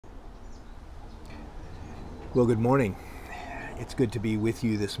Well, good morning. It's good to be with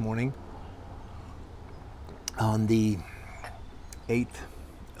you this morning on the 8th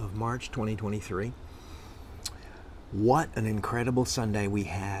of March 2023. What an incredible Sunday we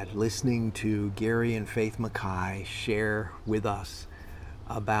had listening to Gary and Faith Mackay share with us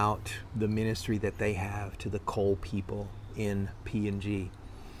about the ministry that they have to the Cole people in PNG.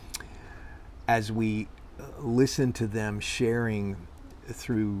 As we listen to them sharing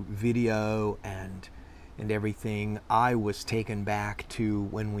through video and everything, I was taken back to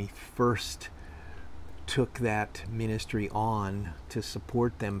when we first took that ministry on to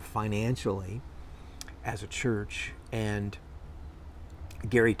support them financially as a church. And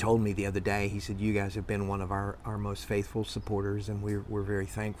Gary told me the other day, he said, you guys have been one of our most faithful supporters, and we're very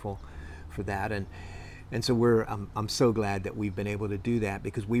thankful for that. And so I'm so glad that we've been able to do that,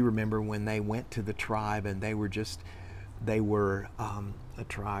 because we remember when they went to the tribe and they were a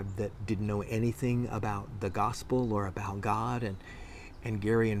tribe that didn't know anything about the gospel or about God, and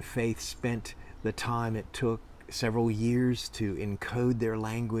Gary and Faith spent the time it took, several years, to encode their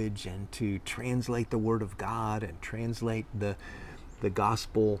language and to translate the Word of God and translate the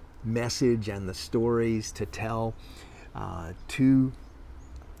gospel message and the stories to tell to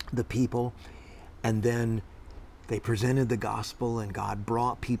the people. And then they presented the gospel, and God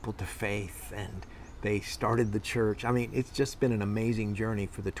brought people to faith, and they started the church. I mean, it's just been an amazing journey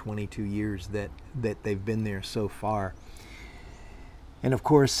for the 22 years that they've been there so far. And of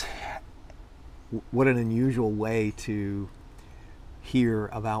course, what an unusual way to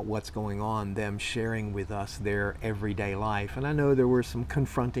hear about what's going on, them sharing with us their everyday life. And I know there were some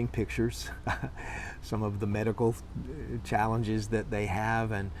confronting pictures, some of the medical challenges that they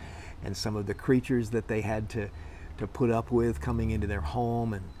have, and some of the creatures that they had to put up with coming into their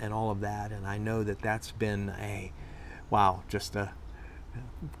home, and all of that. And I know that that's been just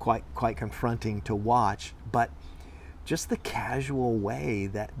quite confronting to watch. But just the casual way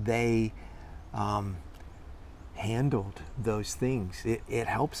that they handled those things, it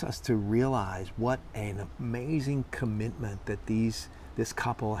helps us to realize what an amazing commitment that this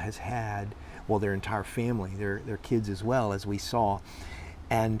couple has had. Well, their entire family, their kids as well, as we saw.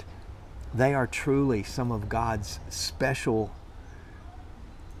 And they are truly some of God's special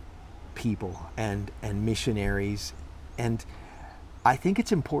people and missionaries. And I think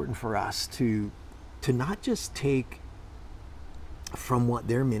it's important for us to not just take from what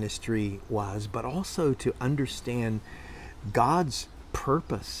their ministry was, but also to understand God's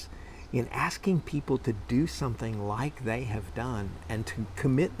purpose in asking people to do something like they have done, and to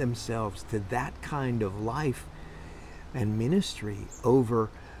commit themselves to that kind of life and ministry over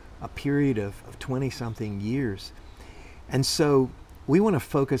a period of 20-something years. And so we want to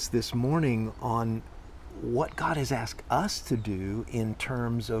focus this morning on what God has asked us to do in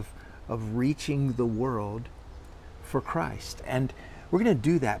terms of reaching the world for Christ. And we're going to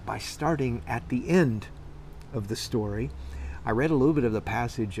do that by starting at the end of the story. I read a little bit of the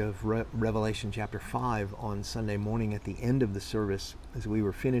passage of Revelation chapter 5 on Sunday morning at the end of the service as we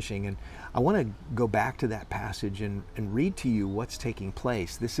were finishing. And I want to go back to that passage and read to you what's taking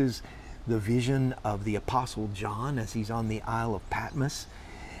place. This is the vision of the Apostle John as he's on the Isle of Patmos,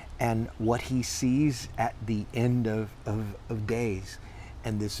 and what he sees at the end of days.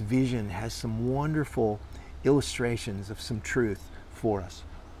 And this vision has some wonderful illustrations of some truth for us.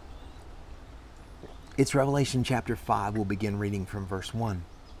 It's Revelation chapter 5. We'll begin reading from verse 1.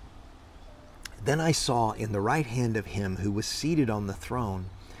 Then I saw in the right hand of him who was seated on the throne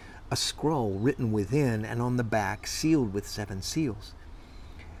a scroll written within and on the back, sealed with 7 seals.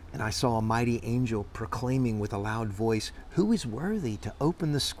 And I saw a mighty angel proclaiming with a loud voice, "Who is worthy to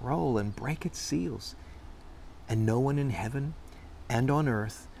open the scroll and break its seals?" And no one in heaven and on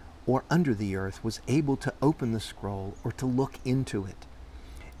earth or under the earth was able to open the scroll or to look into it.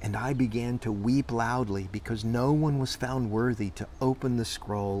 And I began to weep loudly, because no one was found worthy to open the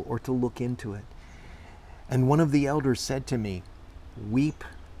scroll or to look into it. And one of the elders said to me, "Weep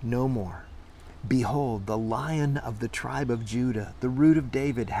no more. Behold, the Lion of the tribe of Judah, the Root of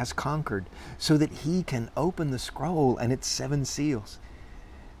David, has conquered, so that he can open the scroll and its 7 seals."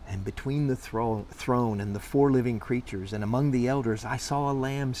 And between the throne and the 4 living creatures and among the elders, I saw a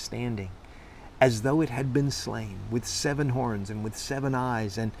lamb standing, as though it had been slain, with 7 horns and with 7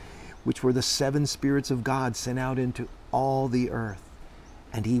 eyes, and which were the 7 spirits of God sent out into all the earth.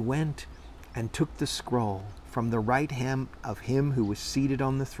 And he went and took the scroll from the right hand of him who was seated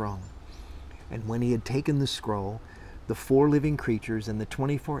on the throne. And when he had taken the scroll, the 4 living creatures and the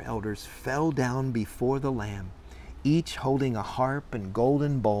 24 elders fell down before the Lamb, each holding a harp and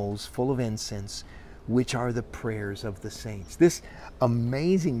golden bowls full of incense, which are the prayers of the saints. This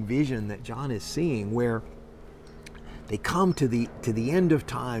amazing vision that John is seeing, where They come to the end of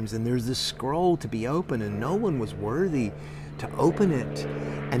times, and there's this scroll to be opened, and no one was worthy to open it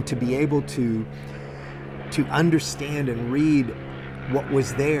and to be able to understand and read what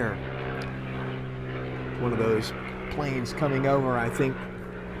was there. One of those planes coming over, I think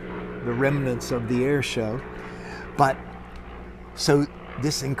the remnants of the air show. But so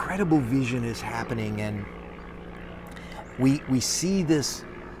this incredible vision is happening, and we see this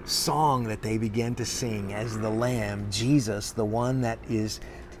song that they began to sing as the Lamb, Jesus, the one that is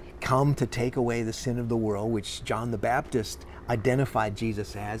come to take away the sin of the world, which John the Baptist identified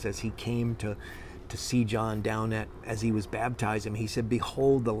Jesus as he came to see John down as he was baptizing him. He said,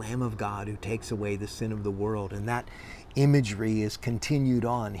 "Behold the Lamb of God who takes away the sin of the world." And that imagery is continued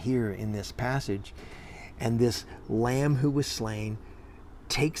on here in this passage. And this Lamb who was slain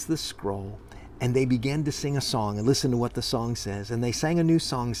takes the scroll, and they began to sing a song. And listen to what the song says. "And they sang a new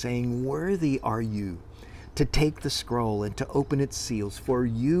song, saying, Worthy are you to take the scroll and to open its seals, for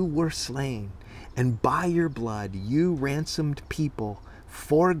you were slain, and by your blood you ransomed people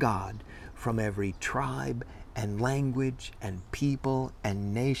for God from every tribe and language and people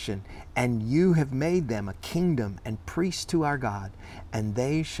and nation. And you have made them a kingdom and priests to our God, and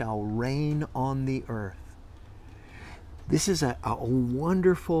they shall reign on the earth." This is a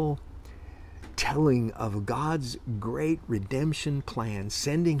wonderful telling of God's great redemption plan,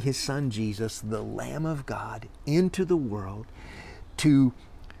 sending his son Jesus, the Lamb of God, into the world to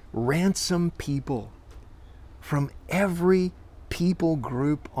ransom people from every people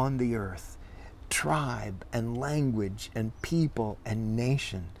group on the earth, tribe and language and people and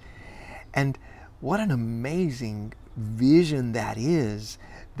nation. And what an amazing vision that is,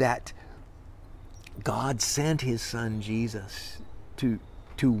 that God sent his son Jesus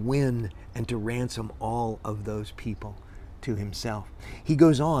to win and to ransom all of those people to himself. He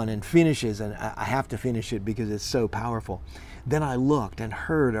goes on and finishes, and I have to finish it because it's so powerful. "Then I looked and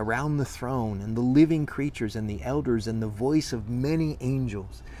heard around the throne and the living creatures and the elders and the voice of many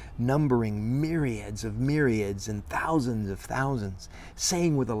angels, numbering myriads of myriads and thousands of thousands,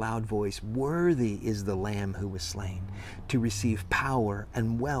 saying with a loud voice, Worthy is the Lamb who was slain, to receive power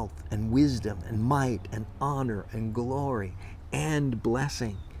and wealth and wisdom and might and honor and glory and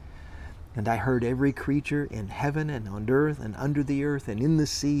blessing. And I heard every creature in heaven and on earth and under the earth and in the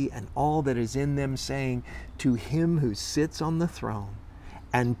sea and all that is in them, saying, To him who sits on the throne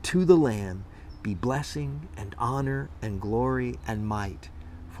and to the Lamb be blessing and honor and glory and might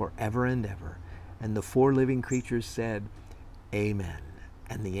forever and ever. And the four living creatures said, Amen.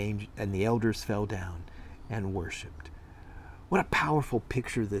 And the elders fell down and worshiped. What a powerful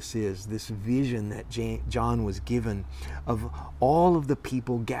picture this is, this vision that John was given of all of the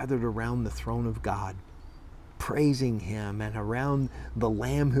people gathered around the throne of God, praising him, and around the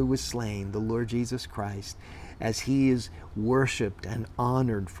Lamb who was slain, the Lord Jesus Christ, as he is worshiped and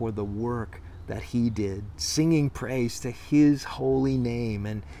honored for the work that he did, singing praise to his holy name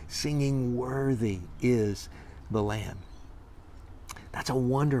and singing, Worthy is the Lamb. That's a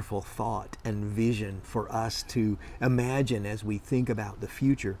wonderful thought and vision for us to imagine as we think about the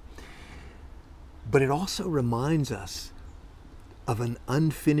future. But it also reminds us of an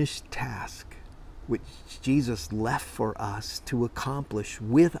unfinished task which Jesus left for us to accomplish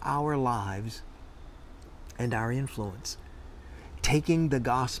with our lives and our influence, taking the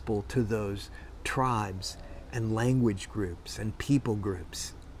gospel to those tribes and language groups and people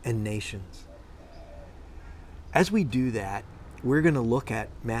groups and nations. As we do that, we're going to look at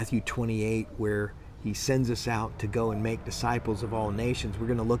Matthew 28, where he sends us out to go and make disciples of all nations. We're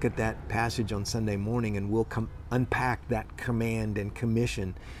going to look at that passage on Sunday morning, and we'll unpack that command and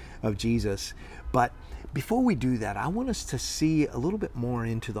commission of Jesus. But before we do that, I want us to see a little bit more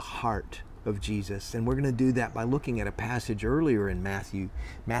into the heart of Jesus. And we're going to do that by looking at a passage earlier in Matthew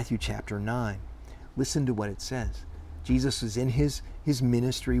chapter 9. Listen to what it says. Jesus is in his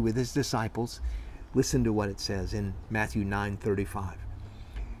ministry with his disciples. Listen to what it says in Matthew 9:35.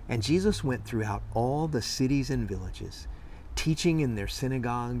 And Jesus went throughout all the cities and villages, teaching in their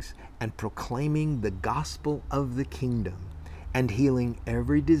synagogues and proclaiming the gospel of the kingdom and healing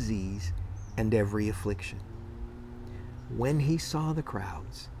every disease and every affliction. When he saw the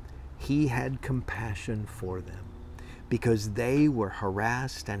crowds, he had compassion for them, because they were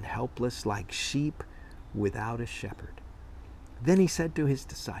harassed and helpless like sheep without a shepherd. Then he said to his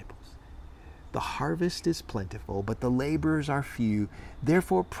disciples, The harvest is plentiful, but the laborers are few.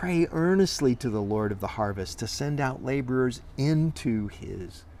 Therefore pray earnestly to the Lord of the harvest to send out laborers into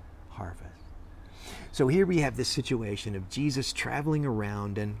his harvest. So here we have this situation of Jesus traveling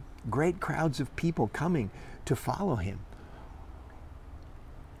around and great crowds of people coming to follow him.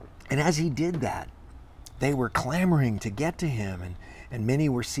 And as he did that, they were clamoring to get to him, and many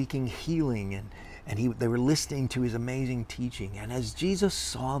were seeking healing, and they were listening to his amazing teaching. And as Jesus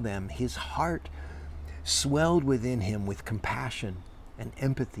saw them, his heart swelled within him with compassion and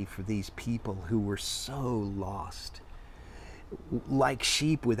empathy for these people who were so lost, like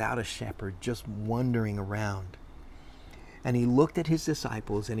sheep without a shepherd, just wandering around. And he looked at his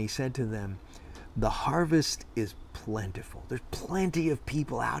disciples and he said to them, the harvest is plentiful. There's plenty of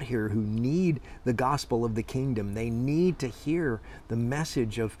people out here who need the gospel of the kingdom. They need to hear the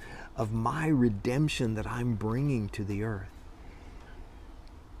message of my redemption that I'm bringing to the earth.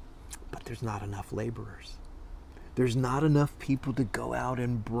 But there's not enough laborers. There's not enough people to go out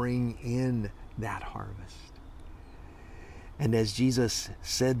and bring in that harvest. And as Jesus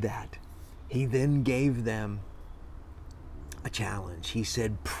said that, he then gave them a challenge. He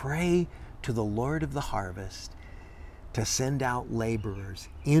said, pray to the Lord of the harvest to send out laborers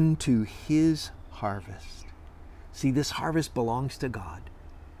into his harvest. See, this harvest belongs to God.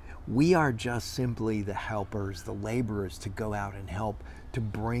 We are just simply the helpers, the laborers to go out and help to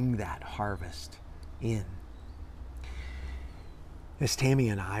bring that harvest in. As Tammy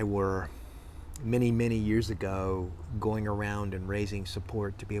and I were many, many years ago going around and raising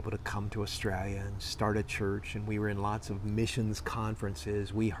support to be able to come to Australia and start a church, and we were in lots of missions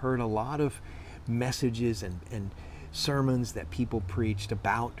conferences, we heard a lot of messages and sermons that people preached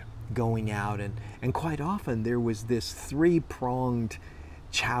about going out, and quite often there was this three-pronged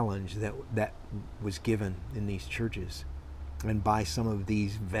challenge that was given in these churches and by some of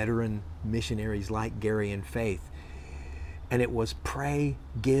these veteran missionaries like Gary and Faith. And it was pray,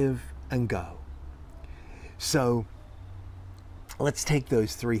 give, and go. So let's take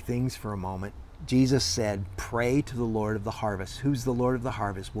those three things for a moment. Jesus said, pray to the Lord of the harvest. Who's the Lord of the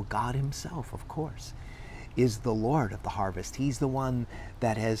harvest? Well, God himself, of course, is the Lord of the harvest. He's the one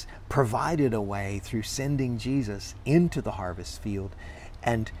that has provided a way through sending Jesus into the harvest field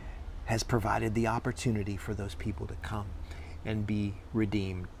and has provided the opportunity for those people to come and be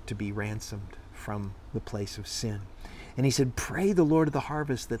redeemed, to be ransomed from the place of sin. And he said, pray the Lord of the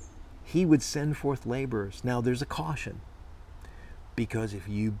harvest that he would send forth laborers. Now there's a caution, because if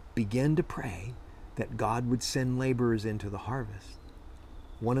you begin to pray that God would send laborers into the harvest,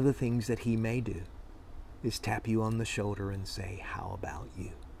 one of the things that he may do is tap you on the shoulder and say, how about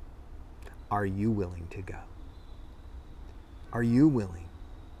you? Are you willing to go? Are you willing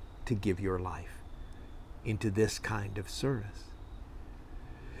to give your life into this kind of service?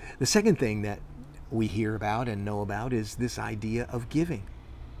 The second thing that we hear about and know about is this idea of giving.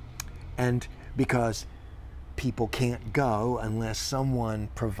 And because people can't go unless someone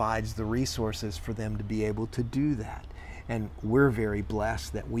provides the resources for them to be able to do that. And we're very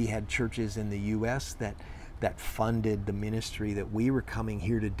blessed that we had churches in the U.S. that funded the ministry that we were coming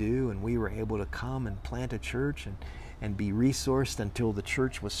here to do, and we were able to come and plant a church and be resourced until the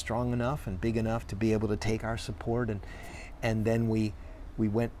church was strong enough and big enough to be able to take our support. And then we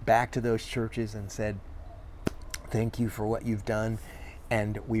went back to those churches and said, thank you for what you've done.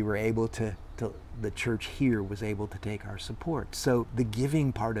 And we were able to the church here was able to take our support. So the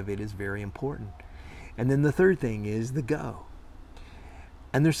giving part of it is very important. And then the third thing is the go.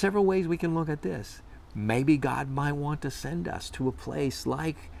 And there's several ways we can look at this. Maybe God might want to send us to a place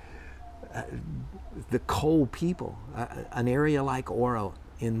like the Cole people, an area like Oro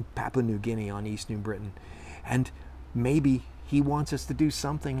in Papua New Guinea on East New Britain. And maybe he wants us to do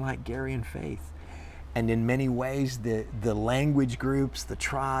something like Gary and Faith. And in many ways, the language groups, the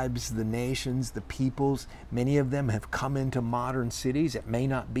tribes, the nations, the peoples, many of them have come into modern cities. It may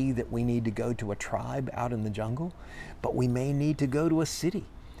not be that we need to go to a tribe out in the jungle, but we may need to go to a city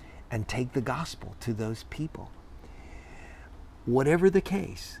and take the gospel to those people. Whatever the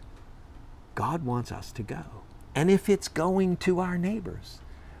case, God wants us to go. And if it's going to our neighbors,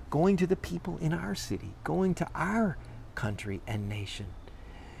 going to the people in our city, going to our country and nation.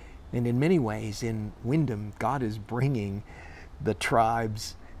 And in many ways, in Wyndham, God is bringing the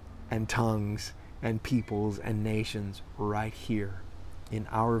tribes and tongues and peoples and nations right here in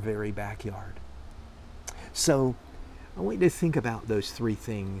our very backyard. So I want you to think about those three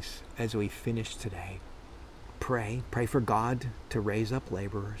things as we finish today. Pray for God to raise up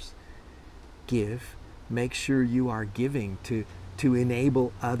laborers. Give. Make sure you are giving to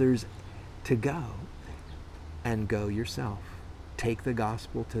enable others to go. And go yourself. Take the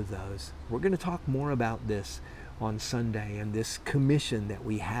gospel to those. We're going to talk more about this on Sunday and this commission that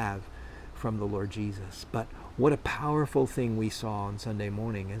we have from the Lord Jesus. But what a powerful thing we saw on Sunday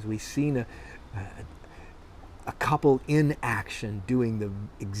morning as we seen a couple in action doing the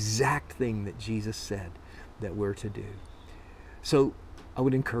exact thing that Jesus said that we're to do. So I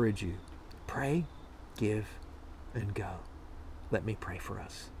would encourage you, pray, give, and go. Let me pray for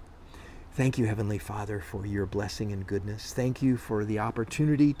us. Thank you, Heavenly Father, for your blessing and goodness. Thank you for the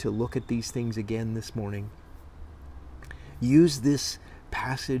opportunity to look at these things again this morning. Use this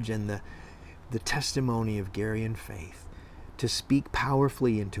passage and the testimony of Gary and Faith to speak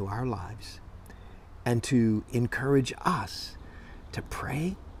powerfully into our lives and to encourage us to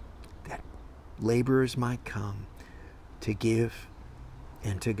pray that laborers might come, to give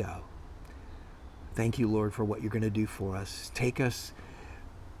and to go. Thank you, Lord, for what you're going to do for us. Take us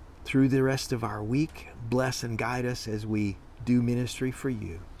through the rest of our week. Bless and guide us as we do ministry for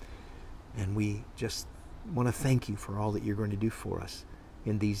you. And we just want to thank you for all that you're going to do for us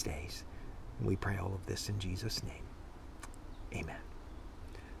in these days. And we pray all of this in Jesus' name. Amen.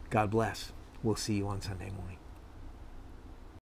 God bless. We'll see you on Sunday morning.